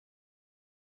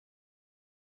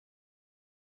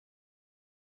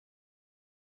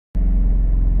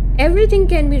everything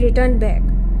can be returned back.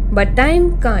 But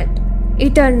time can't.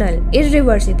 Eternal,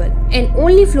 irreversible, and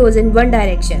only flows in one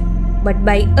direction. But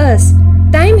by us,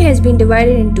 time has been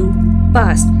divided into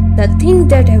past, the things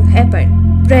that have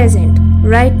happened, present,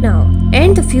 right now,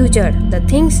 and the future, the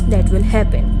things that will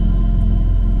happen.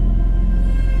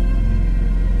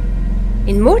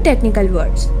 In more technical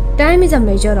words, time is a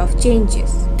measure of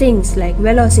changes. Things like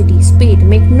velocity, speed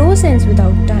make no sense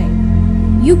without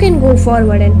time. You can go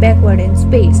forward and backward in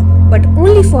space, but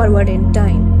only forward in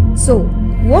time. So,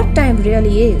 what time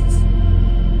really is?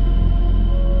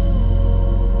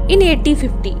 In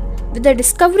 1850, with the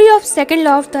discovery of second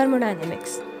law of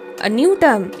thermodynamics, a new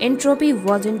term, entropy,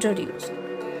 was introduced.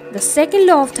 The second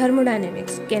law of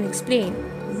thermodynamics can explain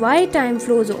why time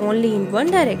flows only in one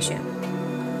direction.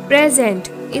 Present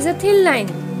is a thin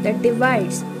line that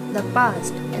divides the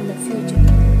past and the future.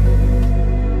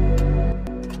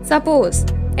 Suppose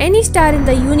any star in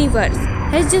the universe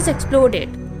has just exploded.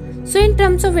 So in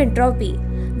terms of entropy,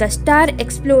 the star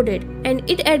exploded and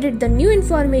it added the new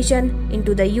information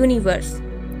into the universe.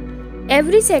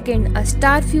 Every second, a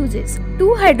star fuses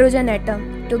two hydrogen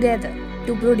atoms together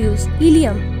to produce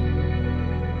helium.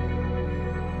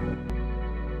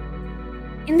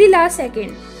 In the last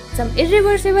second, some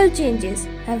irreversible changes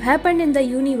have happened in the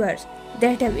universe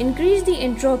that have increased the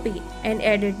entropy and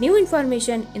added new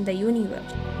information in the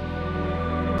universe.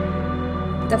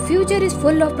 The future is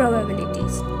full of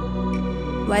probabilities,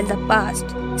 while the past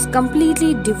is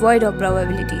completely devoid of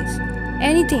probabilities.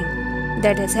 Anything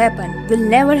that has happened will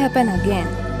never happen again.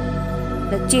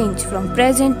 The change from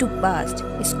present to past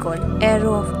is called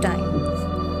arrow of time.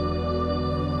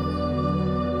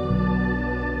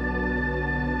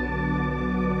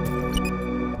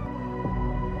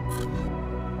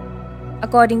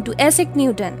 According to Isaac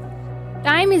Newton,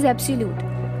 time is absolute.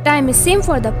 Time is same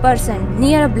for the person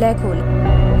near a black hole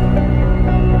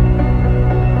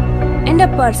and a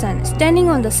person standing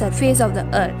on the surface of the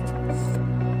earth.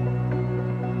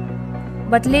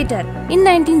 But later, in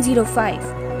 1905,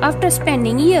 after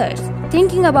spending years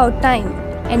thinking about time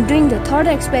and doing the thought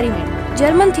experiment,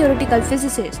 German theoretical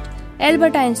physicist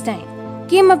Albert Einstein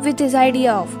came up with his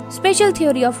idea of special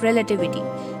theory of relativity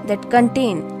that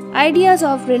contained ideas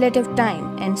of relative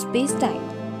time and space-time.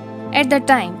 At the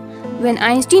time, when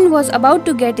Einstein was about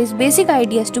to get his basic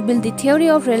ideas to build the theory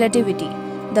of relativity,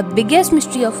 the biggest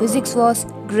mystery of physics was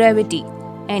gravity,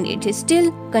 and it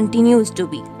still continues to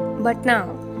be. But now,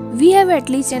 we have at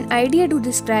least an idea to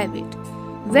describe it.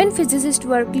 When physicists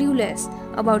were clueless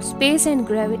about space and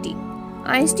gravity,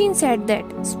 Einstein said that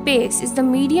space is the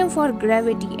medium for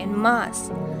gravity and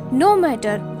mass, no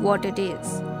matter what it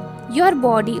is. Your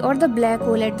body or the black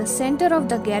hole at the center of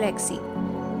the galaxy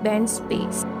bends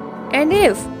space. And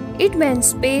if it bends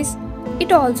space,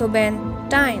 it also bends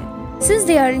time, since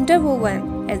they are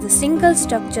interwoven as a single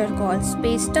structure called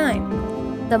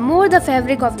space-time. The more the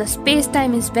fabric of the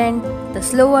space-time is bent, the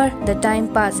slower the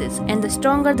time passes and the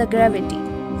stronger the gravity.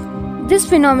 This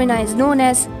phenomenon is known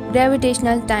as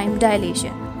gravitational time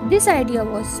dilation. This idea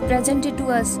was presented to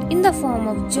us in the form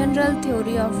of general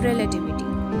theory of relativity.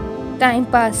 Time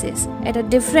passes at a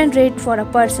different rate for a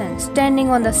person standing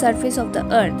on the surface of the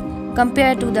earth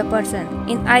compared to the person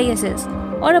in ISS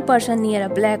or a person near a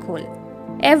black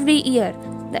hole. Every year,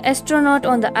 the astronaut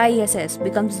on the ISS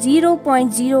becomes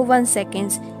 0.01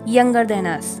 seconds younger than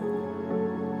us.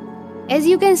 As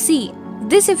you can see,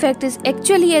 this effect is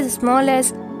actually as small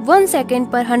as 1 second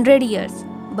per 100 years,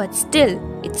 but still,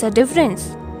 it's a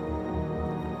difference.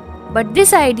 But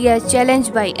this idea is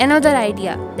challenged by another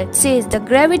idea that says the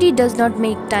gravity does not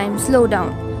make time slow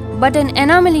down, but an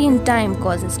anomaly in time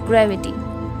causes gravity.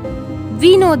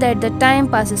 We know that the time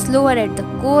passes slower at the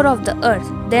core of the earth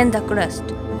than the crust.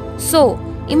 So,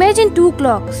 imagine two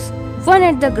clocks, one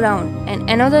at the ground and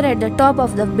another at the top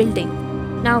of the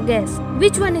building. Now guess,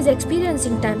 which one is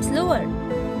experiencing time slower?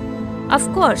 Of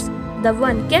course, the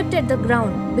one kept at the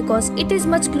ground because it is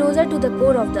much closer to the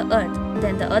core of the earth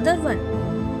than the other one.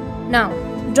 Now,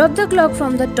 drop the clock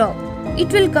from the top.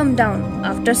 It will come down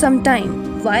after some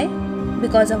time. Why?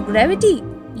 Because of gravity?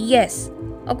 Yes,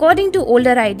 according to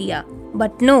older idea.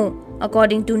 But no,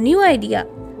 according to new idea.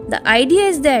 The idea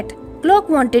is that clock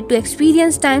wanted to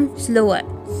experience time slower.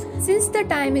 Since the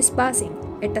time is passing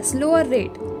at a slower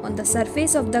rate on the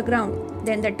surface of the ground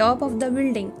than the top of the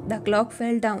building, the clock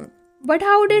fell down. But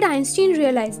how did Einstein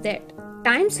realize that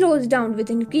time slows down with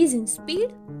increase in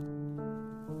speed?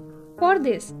 For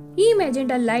this, he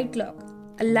imagined a light clock.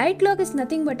 A light clock is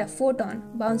nothing but a photon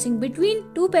bouncing between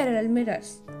two parallel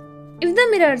mirrors. If the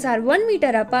mirrors are 1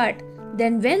 meter apart,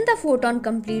 then when the photon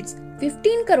completes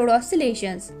 15 crore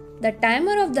oscillations, the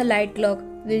timer of the light clock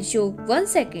will show 1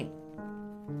 second.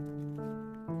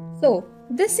 So,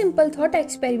 this simple thought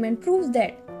experiment proves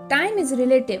that time is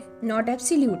relative, not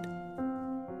absolute.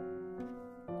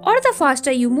 Or the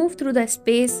faster you move through the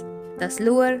space, the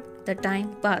slower the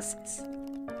time passes.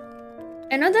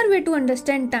 Another way to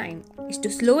understand time is to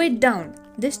slow it down,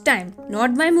 this time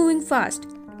not by moving fast,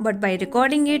 but by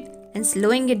recording it and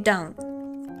slowing it down.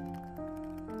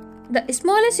 The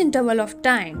smallest interval of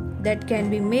time that can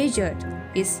be measured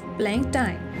is Planck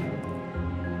time.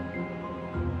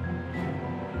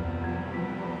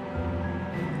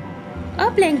 A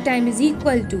Planck time is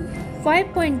equal to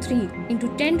 5.3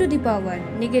 into 10 to the power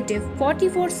negative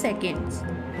 44 seconds.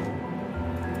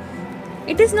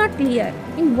 It is not clear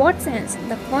in what sense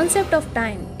the concept of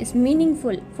time is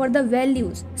meaningful for the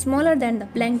values smaller than the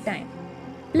Planck time.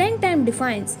 Planck time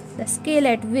defines the scale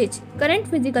at which current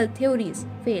physical theories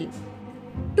fail.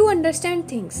 To understand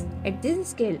things at this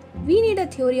scale, we need a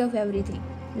theory of everything.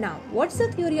 Now, what's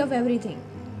the theory of everything?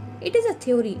 It is a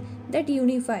theory that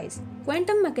unifies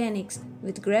quantum mechanics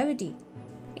with gravity.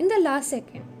 In the last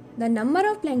second, the number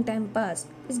of Planck time passed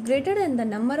is greater than the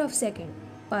number of seconds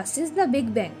passed since the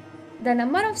Big Bang. The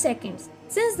number of seconds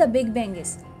since the Big Bang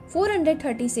is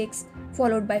 436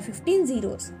 followed by 15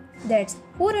 zeros. That's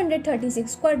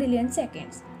 436 quadrillion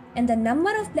seconds. And the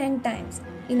number of Planck times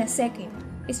in a second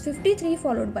is 53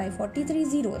 followed by 43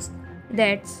 zeros.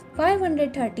 That's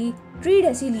 530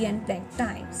 tridecillion Planck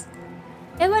times.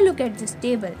 Have a look at this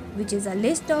table, which is a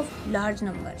list of large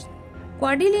numbers.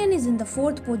 Quadrillion is in the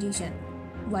 4th position,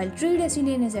 while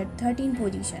tridecillion is at 13th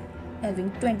position,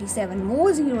 having 27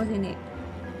 more zeros in it.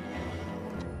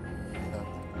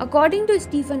 According to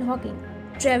Stephen Hawking,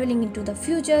 traveling into the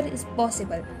future is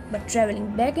possible, but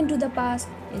traveling back into the past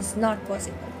is not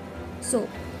possible. So,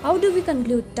 how do we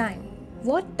conclude time?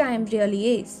 What time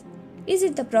really is? Is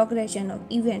it the progression of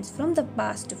events from the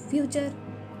past to future?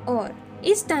 Or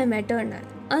is time eternal,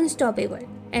 unstoppable,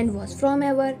 and was from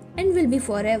ever and will be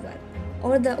forever?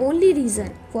 Or the only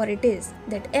reason for it is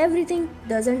that everything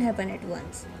doesn't happen at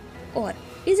once? Or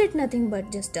is it nothing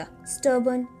but just a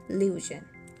stubborn illusion?